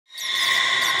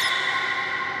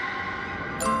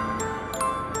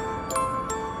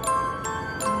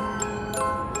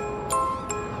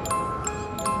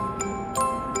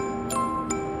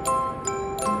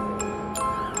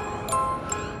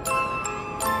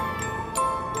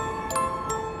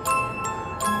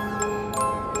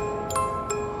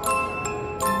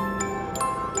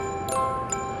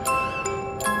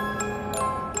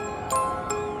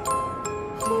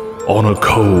on a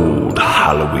cold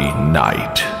Halloween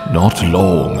night, not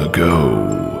long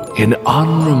ago, an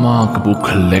unremarkable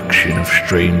collection of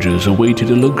strangers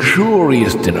awaited a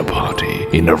luxurious dinner party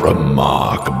in a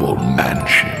remarkable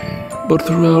mansion. But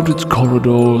throughout its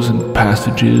corridors and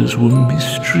passages were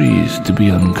mysteries to be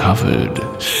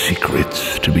uncovered,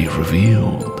 secrets to be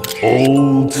revealed,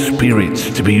 old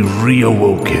spirits to be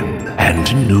reawoken,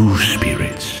 and new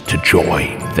spirits to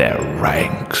join their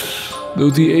ranks. Though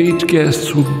the 8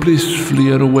 guests were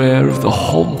blissfully unaware of the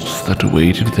haunts that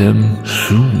awaited them,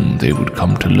 soon they would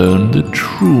come to learn the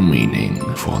true meaning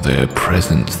for their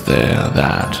presence there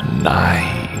that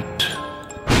night.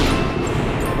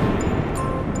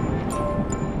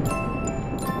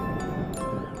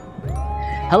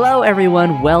 Hello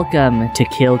everyone, welcome to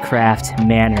Killcraft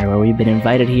Manor, where we've been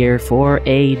invited here for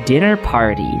a dinner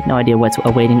party. No idea what's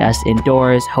awaiting us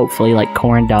indoors, hopefully like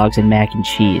corn dogs and mac and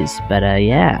cheese, but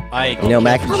yeah.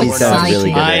 Mac and cheese sounds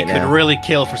really good I could really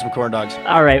kill for some corn dogs.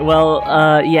 Alright, well,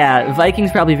 yeah,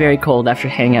 Viking's probably very cold after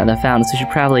hanging out in the fountain, so we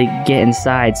should probably get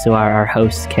inside so our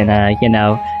hosts can,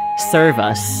 serve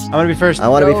us. I want to be first. I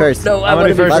want to be first. No, I want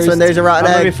to be first. Last one, there's a rotten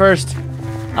egg. I want to be first.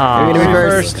 You're going to be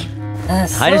first.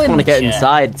 I just want to get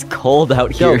inside. It's cold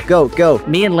out here. Go.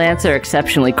 Me and Lance are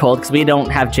exceptionally cold because we don't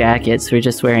have jackets. We're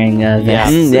just wearing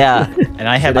vests. Yeah. And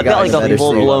I I've got like a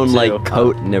full-blown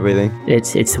coat and everything.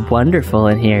 It's wonderful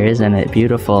in here, isn't it?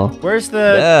 Beautiful. Where's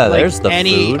the there's the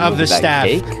any food. of the staff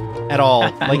Cake? at all?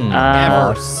 Like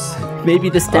ever? Maybe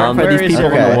the staff are these people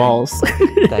on the walls.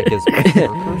 That gives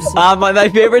me my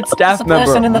favorite staff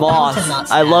member,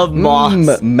 Moss. I love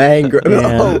Moss. Mangrove.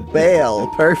 Yeah. Oh, Bale.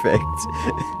 Perfect.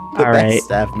 The All best right,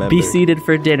 staff member. be seated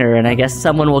for dinner, and I guess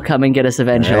someone will come and get us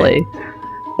eventually.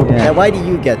 Yeah, why do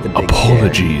you get the big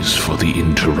Apologies for the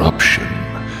interruption,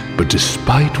 but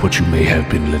despite what you may have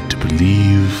been led to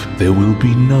believe, there will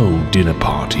be no dinner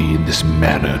party in this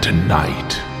manor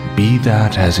tonight. Be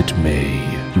that as it may,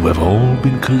 you have all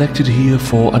been collected here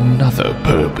for another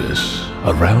purpose.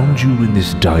 Around you in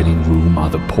this dining room are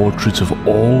the portraits of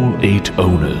all 8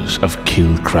 owners of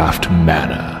Killcraft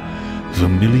Manor.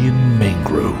 Vermilion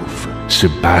Mangrove,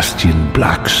 Sebastian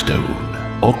Blackstone,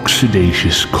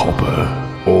 Oxidaceous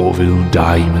Copper, Orville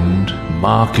Diamond,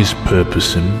 Marcus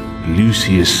Purperson,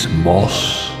 Lucius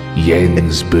Moss,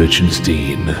 Jens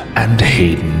Birchenstein, and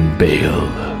Hayden Bale.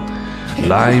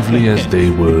 Lively as they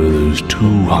were those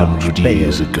 200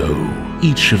 years ago,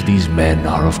 each of these men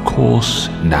are of course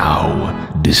now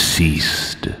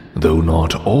deceased, though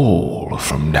not all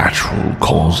from natural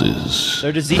causes.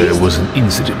 They're diseased. There was an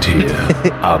incident here,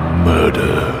 a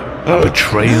murder, a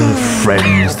betrayal of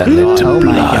friends that led to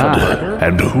blood,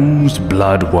 and whose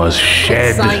blood was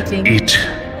shed. Exciting. It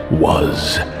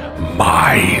was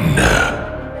mine.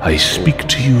 I speak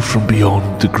to you from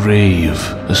beyond the grave,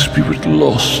 a spirit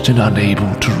lost and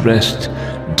unable to rest,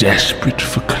 desperate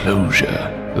for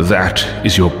closure. That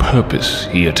is your purpose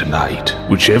here tonight.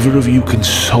 Whichever of you can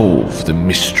solve the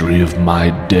mystery of my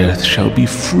death shall be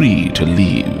free to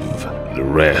leave. The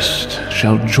rest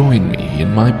shall join me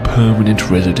in my permanent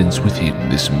residence within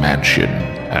this mansion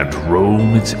and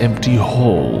roam its empty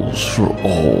halls for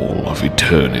all of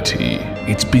eternity.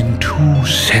 It's been 2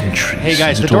 centuries Hey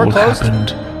guys, since the door it all closed?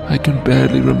 happened. I can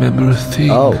barely remember a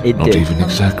thing, it not did. even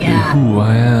exactly who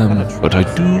I am, but I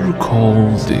do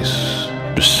recall this.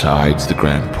 Besides the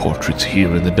grand portraits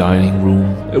here in the dining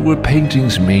room, there were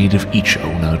paintings made of each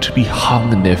owner to be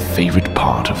hung in their favorite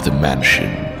part of the mansion.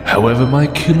 However, my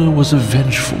killer was a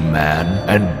vengeful man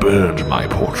and burned my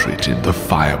portrait in the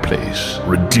fireplace,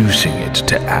 reducing it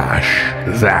to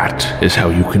ash. That is how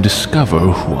you can discover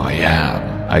who I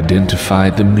am. Identify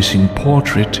the missing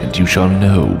portrait and you shall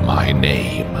know my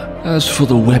name. As for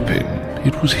the weapon,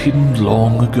 it was hidden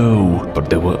long ago, but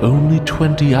there were only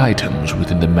 20 items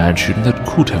within the mansion that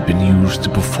could have been used to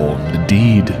perform the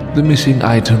deed. The missing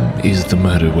item is the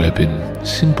murder weapon.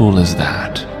 Simple as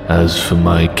that. As for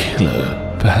my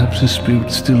killer, perhaps his spirit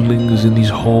still lingers in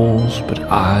these halls, but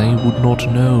I would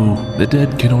not know. The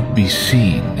dead cannot be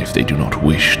seen if they do not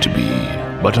wish to be.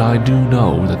 But I do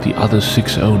know that the other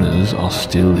 6 owners are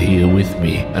still here with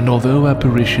me, and although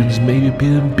apparitions may be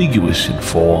ambiguous in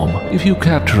form, if you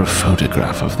capture a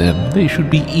photograph of them, they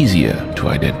should be easier to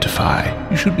identify.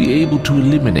 You should be able to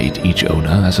eliminate each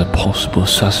owner as a possible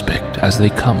suspect as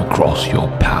they come across your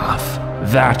path.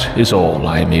 That is all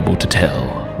I am able to tell.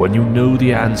 When you know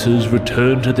the answers,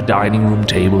 return to the dining room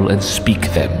table and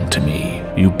speak them to me.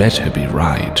 You better be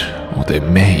right, or there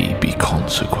may be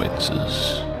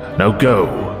consequences. Now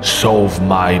go, solve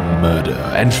my murder,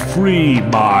 and free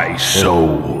my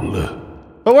soul.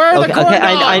 But where are the corn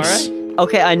dogs?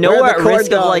 I know Where are we're the at corn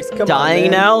risk of dogs? Come on,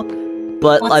 dying man. now,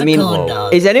 But What's I a mean, corn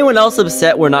dog? is anyone else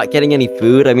upset we're not getting any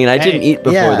food? I mean, I didn't eat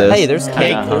before this. Hey, there's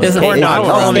cake. There's a corn dog. on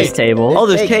Follow me. this table. Oh,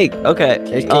 there's cake.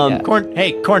 Okay.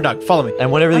 Corn dog. Follow me.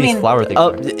 And whatever these flower things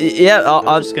Oh, are. yeah.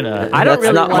 I'm just gonna. I don't That's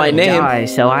really not want my to name. die,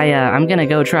 so I'm gonna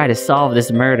go try to solve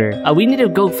this murder. We need to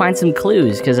go find some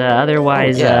clues, because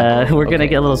otherwise we're gonna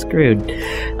get a little screwed.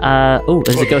 Oh,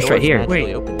 there's a ghost right here.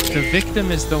 Wait, the victim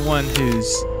is the one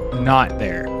who's not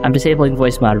there. I'm disabling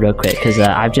voice mod real quick, because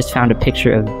I've just found a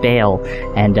picture of Bale,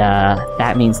 and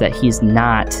that means that he's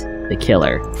not the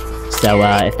killer. So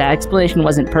if that explanation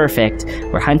wasn't perfect,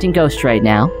 we're hunting ghosts right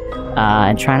now,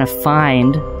 and trying to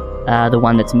find the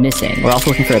one that's missing. We're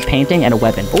also looking for a painting and a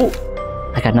weapon. Oh,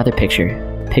 I got another picture.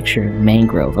 Picture of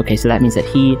Mangrove. Okay, so that means that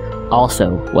he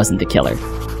also wasn't the killer.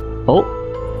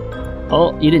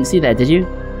 Oh, you didn't see that, did you?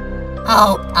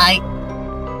 Oh,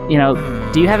 You know,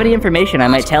 do you have any information I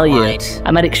might tell you? Right.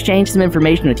 I might exchange some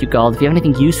information with you, Gald. If you have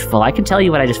anything useful, I can tell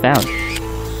you what I just found.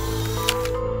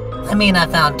 I mean, I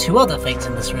found 2 other things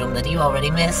in this room that you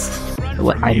already missed.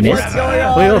 What, I missed? What's going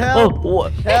on? Wait, Help!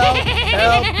 what? Help!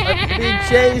 I'm being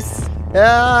chased!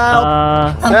 Help!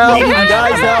 Help! maybe-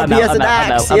 Guys, help! He has an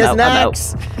axe! He has an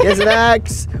axe! He has an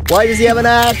axe! Why does he have an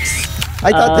axe?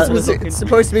 I thought this was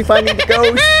supposed to be finding the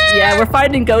ghost! Yeah, we're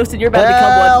finding ghosts and you're about to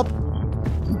become Help! one.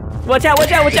 Watch out,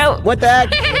 watch out, watch out! What the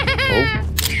heck?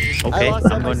 Okay,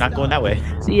 I'm not going that way.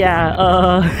 Yeah,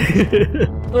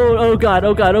 oh god,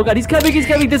 he's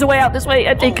coming, there's a way out, this way,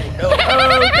 I think.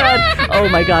 Oh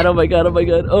my god, oh my god.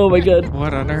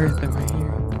 What on earth am I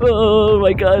hearing? Oh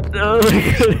my god.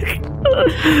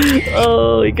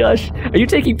 Oh my gosh. Are you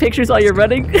taking pictures while you're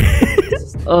running?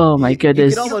 Oh my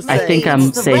goodness. I think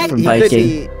I'm safe from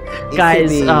Viking.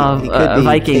 Guys,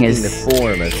 Viking is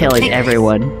killing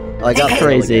everyone. I got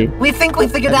Crazy. We think we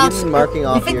figured Have out. you been marking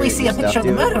off we think your- we see a your picture stuff,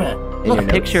 of the dude? murderer. In your A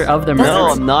picture of the No, murderer.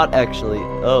 I'm not actually.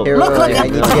 Oh. Here, Look, I look,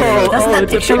 need to look. get it. Doesn't that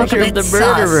it's a picture look a picture of bit the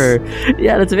murderer.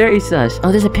 Yeah, that's very sus.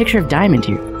 Oh, there's a picture of Diamond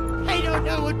here.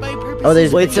 Oh,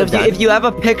 there's Wait, so if you have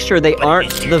a picture, they aren't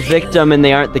the victim and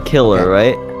they aren't the killer,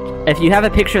 right? If you have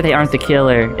a picture, they aren't the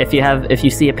killer. If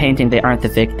you see a painting, they aren't the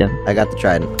victim. I got the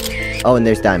trident. Oh, and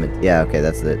there's diamond. Yeah, okay,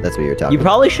 that's what you were talking You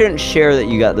probably shouldn't share that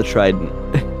you got the trident.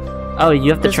 Oh,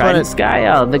 you have the Just Trident wanna- Sky?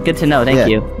 Oh, good to know. Thank Yeah.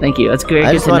 you. Thank you. That's very I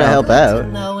good just to want know. to help out.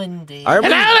 No, indeed. Aren't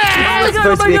we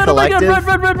supposed to be a collective?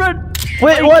 Run!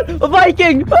 Wait, what? A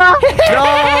Viking! Ah!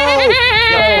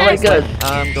 Oh my god.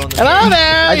 I'm going Hello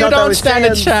there! I You thought that don't was stand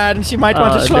a Sam. chance. You might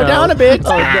want Oh, to slow no. down a bit.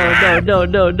 Oh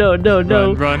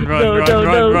no. Run,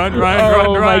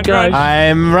 Oh my gosh.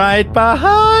 I'm right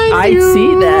behind I you.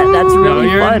 see that. That's really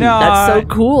you're fun. That's so not.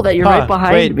 cool that you're Huh, right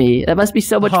behind wait. me. That must be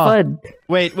so much Huh. fun.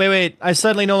 Wait. I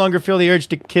suddenly no longer feel the urge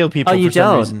to kill people Oh, you for some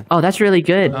don't? reason. Oh, that's really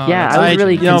good. Oh, Yeah, that's I was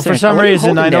really you know, for concerned. some What are you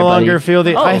reason, I holding no there, longer buddy? feel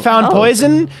the. I found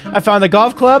poison, I found the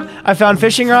golf club, I found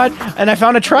fishing rod, and I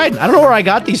found a trident. I don't know where I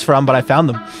got these from, but I found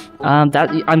them.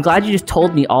 I'm glad you just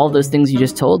told me all those things you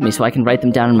just told me, so I can write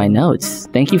them down in my notes.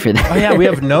 Thank you for that. Oh yeah, we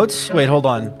have notes. Wait, hold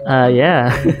on.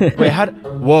 Yeah. Wait, how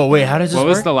does this What work?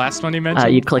 was the last one you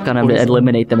mentioned? You click on them to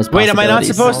eliminate them as Wait, am I not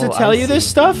possibilities. supposed to tell you this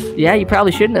stuff? Yeah, you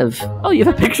probably shouldn't have. Oh, you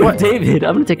have a picture of David.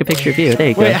 I'm gonna take a picture of you. There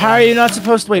you go. Wait, how are you not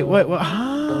supposed to? Wait, what? Wait,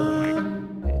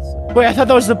 I thought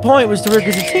that was the point, was to work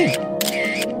as a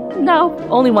team. No,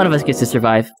 only one of us gets to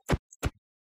survive.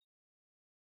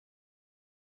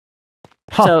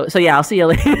 Huh. So yeah, I'll see you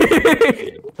later.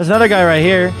 There's another guy right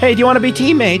here. Hey, do you want to be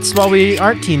teammates while we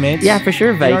aren't teammates? Yeah, for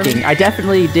sure, Viking. I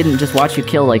definitely didn't just watch you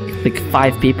kill like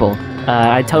 5 people.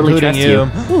 I totally Including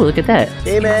trust you. Ooh, look at that.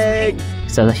 Teammate!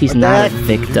 So he's What not the a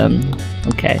victim.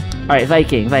 Okay. All right,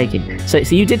 Viking. So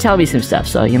you did tell me some stuff.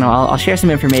 So I'll share some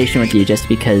information with you just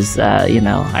because I think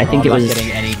I'm it was. not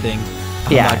getting anything.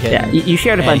 I'm Yeah, not yeah. getting You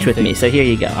shared a bunch with me, anything. so here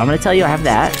you go. I'm gonna tell you I have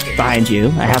that behind you.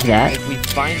 I have that. If we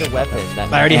find a weapon,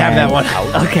 that I already have that one.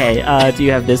 Okay. Do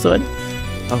you have this one?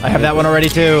 I have that one already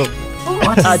too.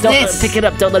 What's Don't this? pick it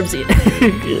up. Don't let him see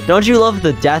it. Don't you love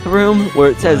the death room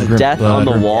where it says death on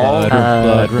the wall?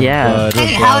 Yeah.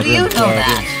 Hey, how do you know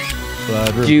that?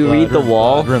 Do you read the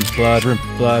wall? Blood room.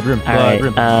 All right.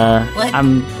 What?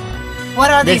 What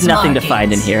are There's these nothing to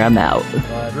find in markings? here. I'm out.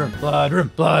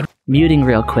 Blood. Muting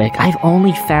real quick. I've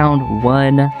only found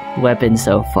one weapon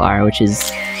so far, which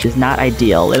is not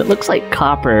ideal. And it looks like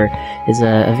Copper is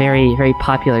a very, very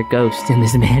popular ghost in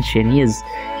this mansion.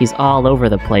 He's all over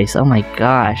the place. Oh my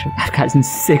gosh. I've gotten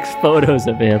 6 photos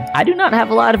of him. I do not have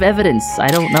a lot of evidence. I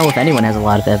don't know if anyone has a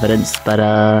lot of evidence, but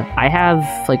I have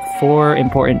like 4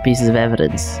 important pieces of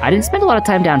evidence. I didn't spend a lot of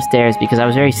time downstairs because I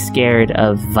was very scared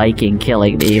of Viking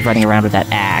killing me, running around with that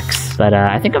axe. But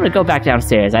I think I'm gonna go back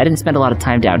downstairs. I didn't spend a lot of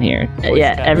time down here.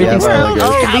 Yeah, everything's well,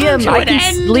 oh, good.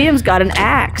 Liam's got an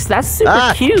axe. That's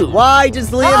super cute. Why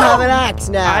does Liam have an axe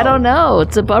now? I don't know.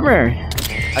 It's a bummer.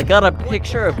 I got a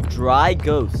picture of dry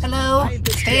ghost. Hello,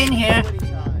 stay in here.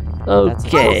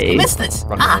 Okay. Oh, missed this.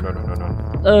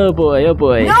 Oh boy, oh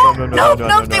boy.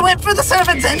 No, they went for the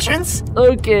servant's entrance.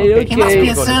 Okay. He must be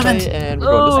a servant.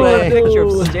 Oh, A picture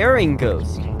of staring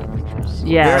ghost.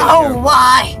 Yeah. Oh,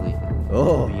 why?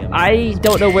 Oh. I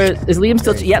don't know where is Liam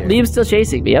still. Yep, Liam's still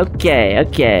chasing me.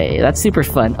 Okay. That's super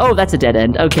fun. Oh, that's a dead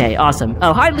end. Okay, awesome.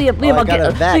 Oh, hi, Liam. I'll get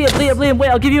Liam. Wait,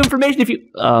 I'll give you information if you.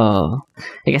 Oh,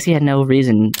 I guess he had no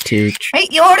reason to. Hey,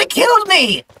 you already killed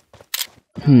me.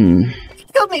 You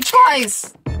killed me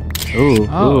twice. Ooh.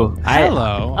 Hello.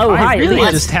 Hi, I really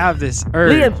Liam. just have this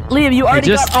urge. Liam, you already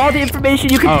got all the information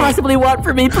you could possibly want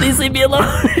from me. Please leave me alone.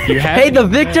 Hey, the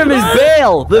victim is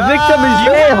Bale. The victim is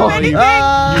Bale.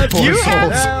 You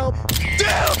have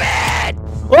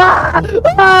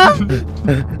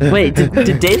Wait,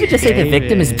 did David just say the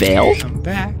victim is Bale? I'm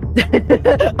back.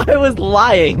 I was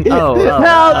lying. Oh,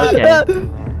 okay.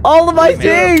 All of my A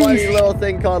things. funny little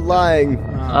thing called lying.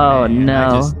 Oh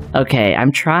no. Okay,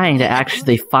 I'm trying to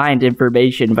actually find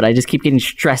information, but I just keep getting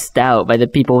stressed out by the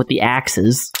people with the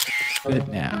axes. Good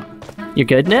now. You're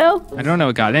good now? I don't know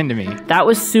what got into me. That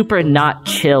was super not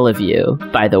chill of you,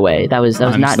 by the way. That was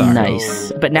I'm not sorry.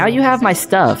 nice. But now you have my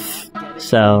stuff.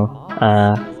 So,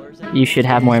 you should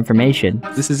have more information.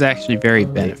 This is actually very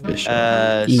beneficial.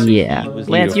 Yeah.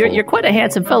 Lance, you're quite a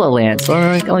handsome fellow, Lance.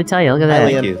 Well, I can only tell you. Look at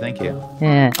that. Thank you.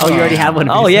 Yeah. Oh, you already have one.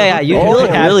 Oh yeah. You look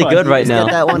really good right now.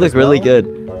 Get that one You look as well. really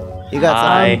good. You got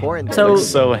something important. So,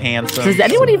 So handsome. does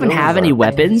anyone even have any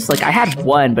weapons? Like, I had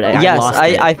one, but I lost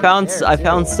it. I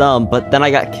found some, but then I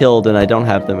got killed and I don't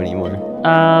have them anymore.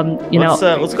 You know,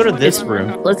 let's go to this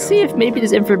room. let's see if maybe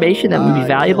there's information that would be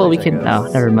valuable. We can.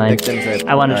 Oh, never mind.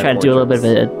 I want to try to do a little bit of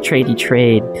a tradey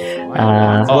trade.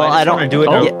 Well, I don't want to do it.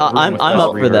 Yeah, I'm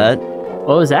up for that.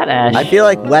 What was that, Ash? I feel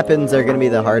like weapons are going to be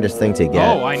the hardest thing to get.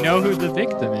 Oh, I know who the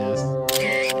victim is.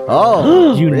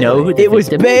 Oh, You know who the It was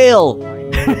victim is? Bale.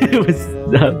 It was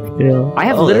not Bill. I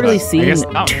have literally seen guess-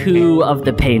 2 of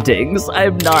the paintings.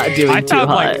 I'm not doing I too found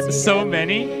hot. like so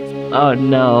many. Oh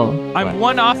no. I'm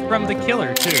one off from the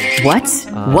killer too. What?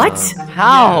 What?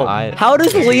 How? I- How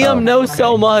does Liam know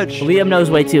so much? Liam knows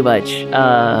way too much.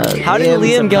 How did Liam's a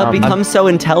Liam problem. become so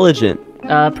intelligent?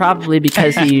 Probably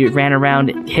because he ran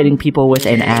around hitting people with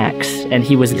an axe, and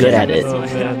he was good at it.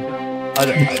 Guys,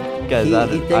 he I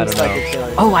thinks don't like know. a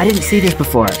killer. Oh, I didn't see this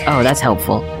before. Oh, that's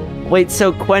helpful. Wait,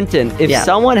 so Quentin, if Yeah.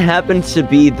 someone happens to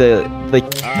be the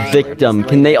victim,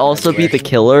 can they also be the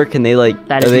killer? Can they like?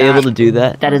 That Are is they not- able to do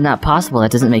that? That is not possible.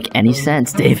 That doesn't make any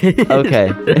sense, David.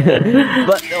 Okay. But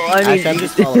I mean, Actually, I'm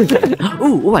just following.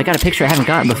 Ooh, I got a picture I haven't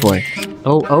gotten before.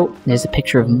 Oh, there's a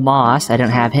picture of Moss. I don't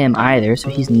have him either, so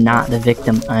he's not the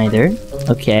victim either.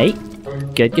 Okay.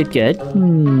 Good.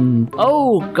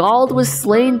 Oh, Gald was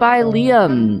slain by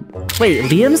Liam. Wait,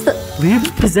 Liam's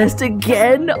possessed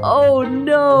again? Oh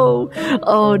no.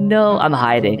 I'm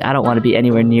hiding. I don't want to be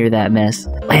anywhere near that mess.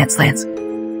 Lance.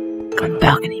 Go on the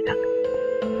balcony.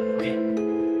 Okay.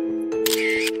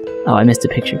 Oh, I missed a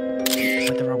picture.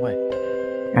 Went the wrong way.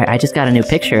 Alright, I just got a new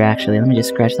picture, actually. Let me just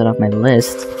scratch that off my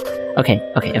list. Okay.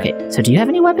 So do you have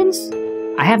any weapons?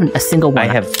 I haven't a single one.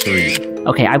 I have 3.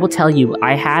 Okay, I will tell you,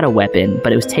 I had a weapon,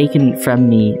 but it was taken from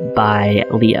me by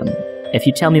Liam. If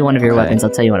you tell me one of your Okay. weapons, I'll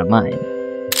tell you one of mine.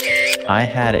 I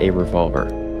had a revolver.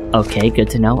 Okay, good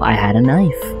to know. I had a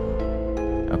knife.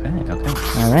 Okay.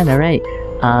 All right.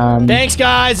 Thanks,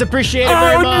 guys. Appreciate it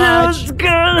very much.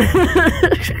 I'm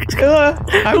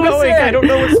Who was going. that? I don't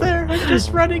know what's there. I'm just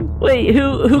running. Wait,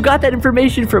 who got that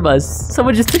information from us?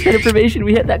 Someone just took that information.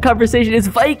 We had that conversation. It's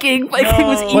Viking. Viking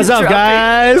was eavesdropping. What's up,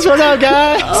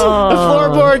 guys? Oh. The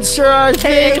floorboards sure are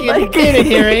thick and Viking. thin in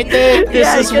here, ain't they? Yeah, I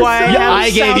guess so.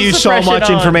 I gave you so much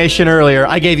information earlier.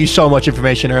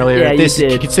 Yeah, you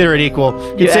did. Consider it equal.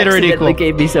 You Consider it equal. accidentally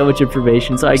gave me so much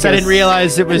information, so I guess I didn't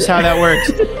realize it was how that works.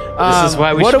 This is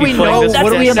why we what should do be we putting know? this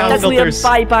What do we in know? sound That's Liam. filters.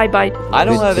 Bye. I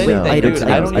don't have anything, Items, dude.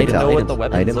 I don't items, even know what the items,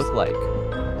 weapons items. look like.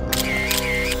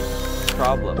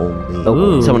 Problem.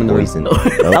 Only Ooh. Someone in the room. poison.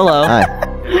 Hello. Hi.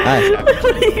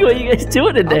 What are you guys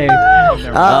doing in there?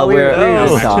 we're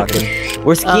just talking.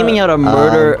 We're scheming out a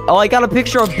murder. Oh, I got a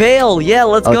picture of Bale. Yeah,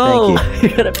 let's go. Thank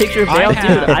You got a picture of Bale, I dude.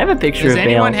 have- I have a picture Does of Bale.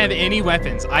 anyone have any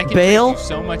weapons? I can Bale? give you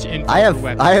so much info. I have for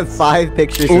weapons. 5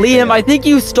 pictures. of Liam, Bale. I think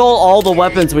you stole all the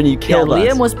weapons when you Yeah, killed us.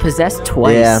 Liam was possessed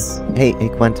twice. Yeah. Hey,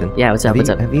 Quentin. Yeah, what's up?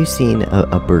 Have you seen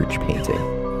a birch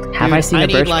painting? Have Dude, I seen I a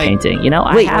need, birch like- painting? You know,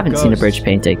 Wait, I haven't seen a ghosts. birch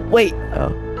painting. Wait,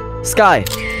 Oh. Sky.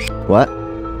 What?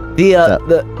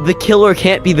 The killer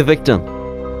can't be the victim.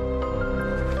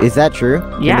 Is that true?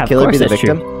 Yeah, Can the killer of course be the that's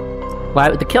victim? true. Why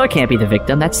the killer can't be the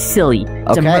victim? That's silly.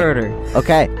 It's a murder.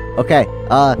 Okay.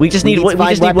 We just need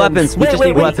weapons. We just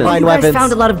need weapons. Find you guys weapons.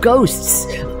 found a lot of ghosts.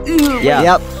 Yeah.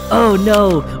 Yep. Oh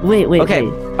no! Wait. Okay.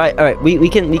 Wait. All right. We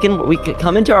can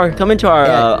come into our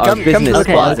business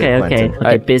closet. Okay.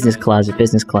 Alright. Business closet.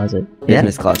 Business closet.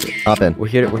 Hop in. We're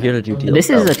here to do deals. This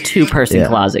is a two-person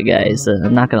closet, guys.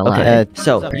 I'm not gonna lie. Okay.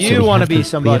 So You want to be we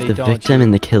somebody, have the don't victim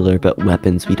and the killer, but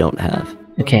weapons we don't have.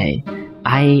 Okay.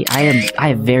 I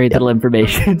have very little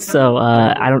information, so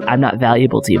I'm not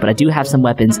valuable to you. But I do have some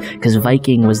weapons because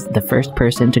Viking was the first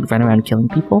person to run around killing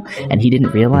people, and he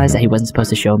didn't realize that he wasn't supposed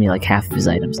to show me like half of his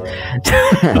items.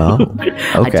 Oh,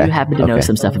 I okay. do happen to know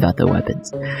some stuff about the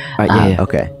weapons. All right. Yeah.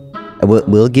 Okay.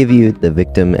 We'll give you the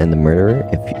victim and the murderer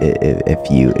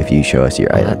if you show us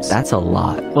your items. That's a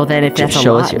lot. Well, then if that's a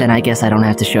show us lot, your- then I guess I don't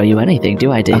have to show you anything,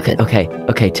 do I, David?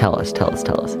 Okay. Tell us.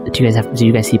 Do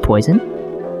you guys see poison?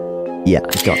 Yeah.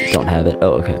 Don't have it.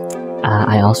 Oh, okay.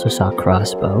 I also saw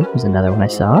crossbow. Was another one I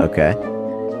saw. Okay.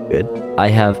 Good. I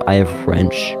have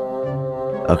wrench.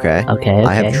 Okay. Okay.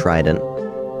 I have trident.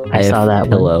 I saw that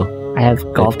pillow. one. I have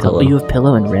golf pillow. pillow. You have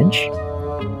pillow and wrench?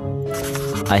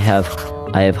 I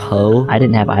have hoe. I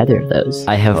didn't have either of those.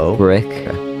 I have Hoe? brick.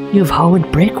 You have hoe and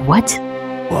brick? What?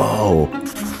 Whoa.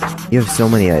 You have so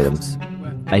many items.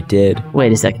 I did.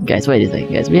 Wait a second, guys.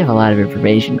 We have a lot of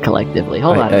information collectively.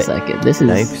 Hold on a second. This is...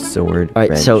 Knife, sword, All right.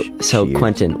 wrench, So shield.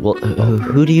 Quentin. Well,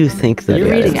 who do you think the? You're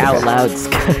Yeah, reading it's out okay. loud,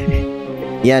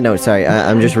 Sky. Yeah, no, sorry.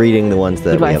 I'm just reading the ones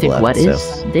that Who do we I have think left. what so.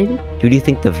 is, David? Who do you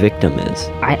think the victim is?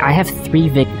 I have three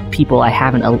people I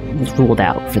haven't ruled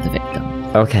out for the victim.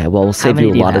 Okay. Well, we'll save many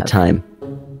you a do you lot of have? time.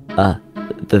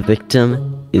 The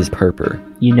victim is Purper.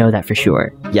 You know that for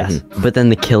sure. Yes. But then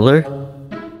the killer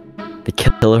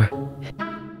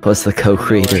was the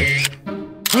co-creator.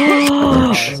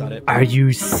 Are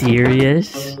you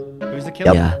serious? Who's the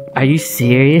killer? Yeah. Are you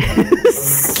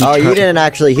serious? Oh, you didn't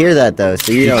actually hear that though,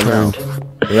 so you don't know.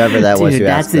 Whoever that was Dude, who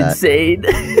that's asked that. insane.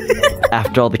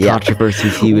 After all the Yeah.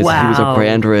 controversies, he was a Wow.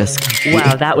 brand risk.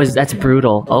 Wow, that's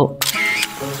brutal. Oh,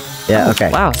 Yeah, okay.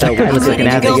 wow. So That guy was we looking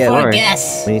need at to me get- for it.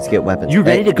 Guess. We need to get weapons. You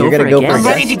ready to go you're gonna for a go guess? for a I'm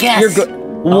ready to guess.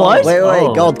 What? Wait,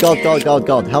 Oh.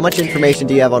 gold. How much information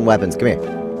do you have on weapons? Come here.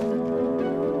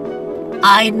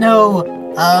 I know,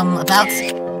 about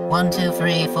 1, 2,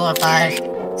 3, 4, 5,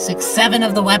 6, 7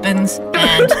 of the weapons,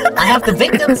 and I have the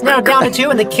victims now down to 2,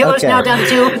 and the killer's Okay. now down to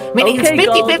 2, meaning Okay, it's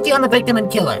Gold. 50-50 on the victim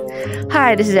and killer.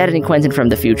 Hi, this is Ed and Quentin from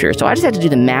the future. So I just had to do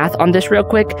the math on this real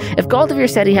quick. If Galdavir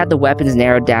said he had the weapons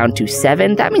narrowed down to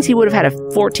 7, that means he would have had a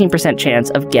 14% chance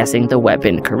of guessing the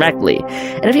weapon correctly.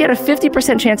 And if he had a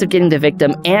 50% chance of getting the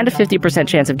victim and a 50%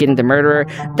 chance of getting the murderer,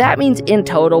 that means in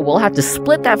total we'll have to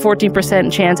split that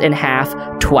 14% chance in half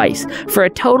twice, for a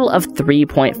total of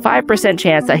 3.5%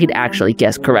 chance that he'd actually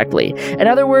guess correctly. In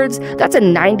other words, that's a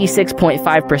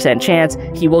 96.5% chance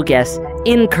he will guess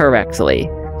incorrectly.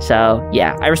 So,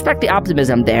 yeah, I respect the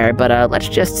optimism there, but let's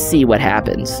just see what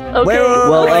happens. Okay.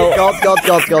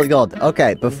 Wait, gold.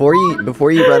 Okay, before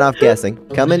you run off guessing,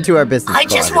 come into our business I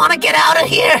just closet. want to get out of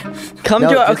here. Come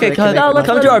No, to our just like- come No, let's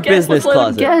to let our him guess, business let's let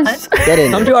him closet. guess. Get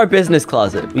in. Come to our business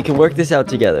closet. We can work this out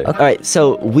together. All right.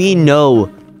 So we know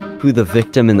who the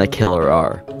victim and the killer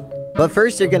are. But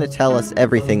first, you're gonna tell us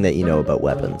everything that you know about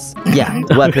weapons. Yeah.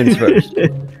 Weapons first.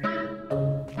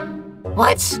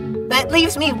 What? That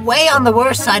leaves me way on the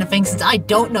worst side of things since I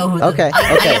don't know who the... Okay,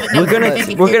 I okay. haven't known We're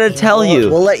gonna 50-50. tell you.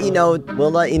 We'll let you know.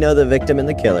 We'll let you know the victim and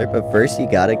the killer. But first,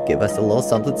 you gotta give us a little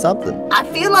something. I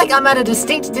feel like I'm at a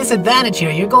distinct disadvantage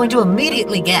here. You're going to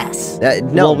immediately guess. No,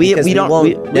 Well, we because don't- won't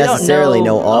we don't necessarily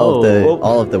know all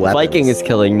Oh, of the weapons. Viking is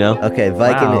killing no. Okay,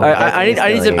 Viking. Wow. All right,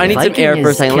 I need some Viking air is for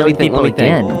a second. Let me killing think. people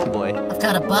again. Oh boy. I've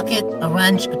got a bucket, a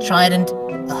wrench, a trident,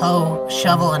 a hoe,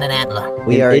 shovel, and an antler.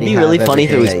 We already It'd be have really funny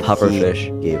if it was everything that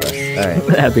pufferfish. he Gave us. All right.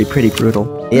 That'd be pretty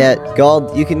brutal. Yeah,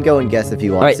 Gold, you can go and guess if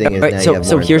you want. All right, seeing as all right, now so- you have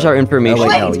so more here's info. our information. Oh,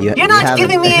 wait, Wait, no, you're you not haven't.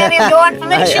 giving me any of your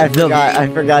information. I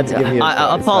forgot to give you.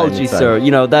 Apologies, it's fine. sir.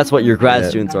 You know that's what your grad Yeah.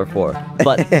 students are for.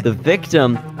 But the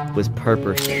victim was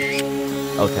Purperson.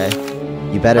 Okay.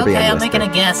 You better be Okay, on I'm Whisper. making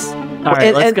a guess. All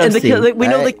right, let's go and the see. killer. We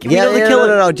know the Alright. Yeah, the yeah, killer.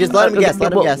 no, just let him guess,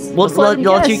 let him guess. We'll let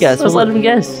you guess. Let's let him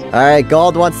guess. All right,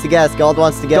 Gold wants to guess. Gold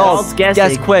wants to guess. Gold. Guess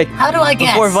guessing. quick How do I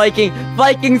guess? before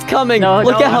Viking's coming. No,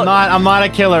 Look no, out I'm not a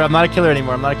killer. I'm not a killer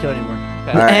anymore. Okay.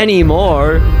 All right.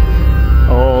 anymore.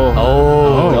 Oh.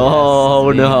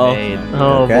 Oh no.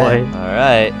 Oh Okay. boy. All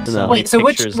right. No. Wait, so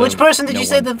which Pictures of person did no you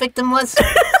say one. the victim was?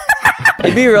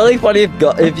 It'd be really funny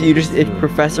if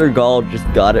Professor Gall just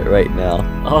got it right now.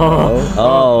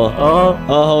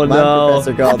 Oh no!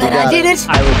 Professor Gall, I did it.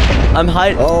 I'm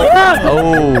hiding.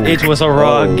 Oh, it was a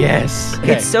wrong guess.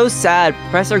 It's so sad.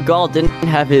 Professor Gall didn't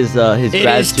have his grad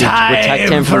suit to protect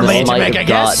him from the smite of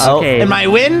God. Okay. In my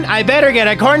win, I better get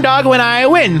a corn dog when I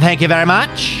win. Thank you very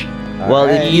much. Well,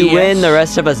 if you win, the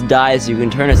rest of us die, so you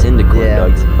can turn us into corn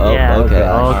dogs. Oh, Yeah. okay.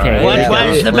 Okay. What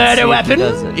was the murder see if he weapon?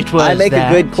 does it. It was I make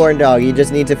that. a good corn dog. You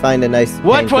just need to find a nice.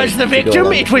 What was the pancake to go victim?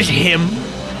 along It with was him.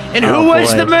 And Oh, who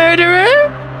was boy. the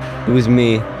murderer? It was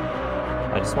me.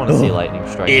 I just want to see lightning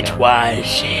strike. It down. was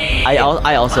him. I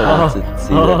also want to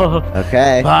see that.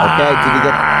 Okay. Okay. Did you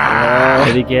get?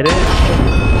 Did he get it?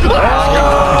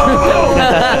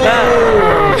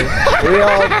 We're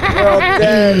all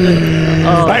dead.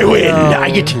 I win. I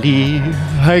get to leave.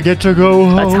 I get to go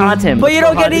home. Taunt him. But you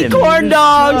don't get any corn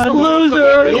dogs,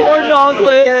 loser! Corn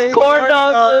dogless! Corn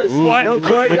dogless!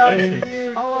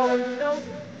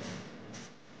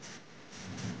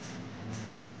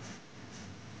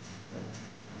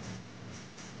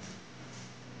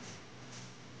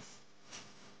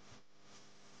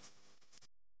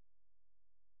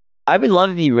 I would love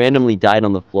if he randomly died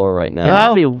on the floor right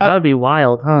now. That'd be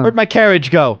wild, huh? Where'd my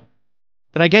carriage go?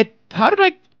 Did I get? How did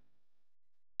I?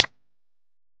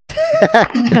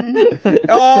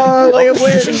 Oh, like a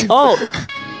win. Oh!